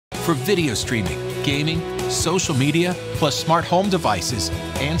for video streaming, gaming, social media, plus smart home devices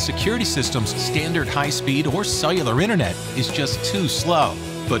and security systems. Standard high-speed or cellular internet is just too slow.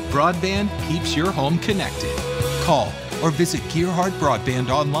 But broadband keeps your home connected. Call or visit Gearhart Broadband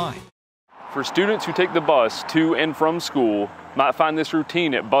online. For students who take the bus to and from school, might find this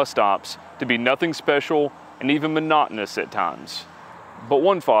routine at bus stops to be nothing special and even monotonous at times. But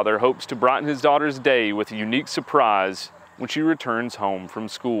one father hopes to brighten his daughter's day with a unique surprise when she returns home from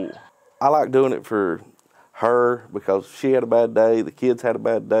school. I like doing it for her because she had a bad day, the kids had a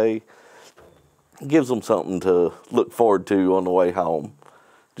bad day. It gives them something to look forward to on the way home,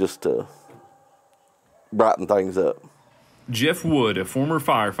 just to brighten things up. Jeff Wood, a former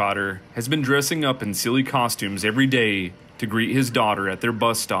firefighter, has been dressing up in silly costumes every day to greet his daughter at their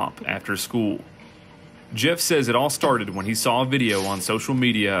bus stop after school. Jeff says it all started when he saw a video on social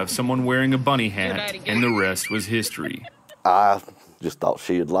media of someone wearing a bunny hat, and the rest was history. I just thought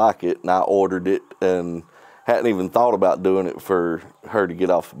she'd like it, and I ordered it and hadn't even thought about doing it for her to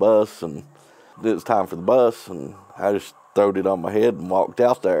get off the bus. And it was time for the bus, and I just throwed it on my head and walked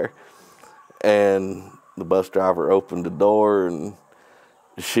out there. And the bus driver opened the door, and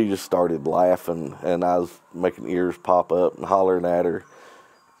she just started laughing, and I was making ears pop up and hollering at her.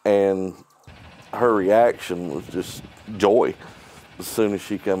 And her reaction was just joy. As soon as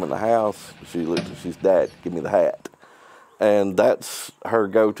she come in the house, she looked and she's, "Dad, give me the hat." And that's her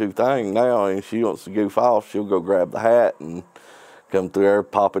go-to thing now. And she wants to goof off, she'll go grab the hat and come through there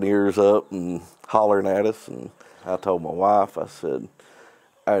popping ears up and hollering at us. And I told my wife, I said,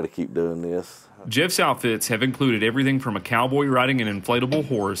 I had to keep doing this. Jeff's outfits have included everything from a cowboy riding an inflatable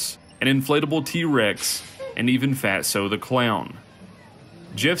horse, an inflatable T-Rex, and even Fatso the Clown.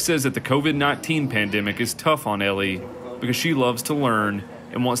 Jeff says that the COVID-19 pandemic is tough on Ellie because she loves to learn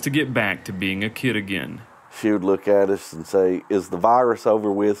and wants to get back to being a kid again. She would look at us and say, "Is the virus over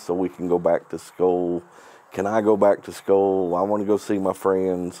with so we can go back to school? Can I go back to school? I want to go see my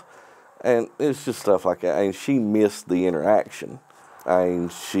friends." And it's just stuff like that. And she missed the interaction.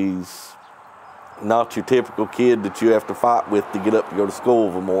 And she's not your typical kid that you have to fight with to get up to go to school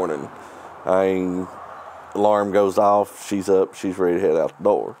in the morning. Alarm goes off, she's up, she's ready to head out the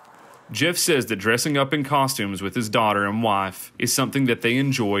door. Jeff says that dressing up in costumes with his daughter and wife is something that they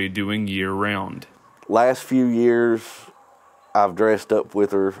enjoy doing year-round. Last few years, I've dressed up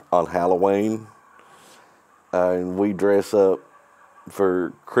with her on Halloween, and we dress up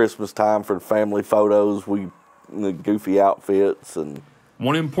for Christmas time for family photos. We the goofy outfits. And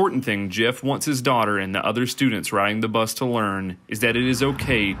one important thing Jeff wants his daughter and the other students riding the bus to learn is that it is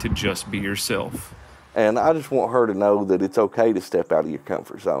okay to just be yourself. And I just want her to know that it's okay to step out of your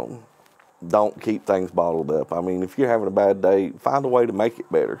comfort zone. Don't keep things bottled up. I mean, if you're having a bad day, find a way to make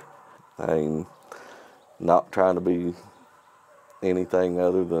it better. Not trying to be anything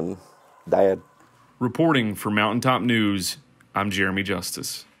other than Dad. Reporting for Mountaintop News, I'm Jeremy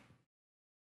Justice.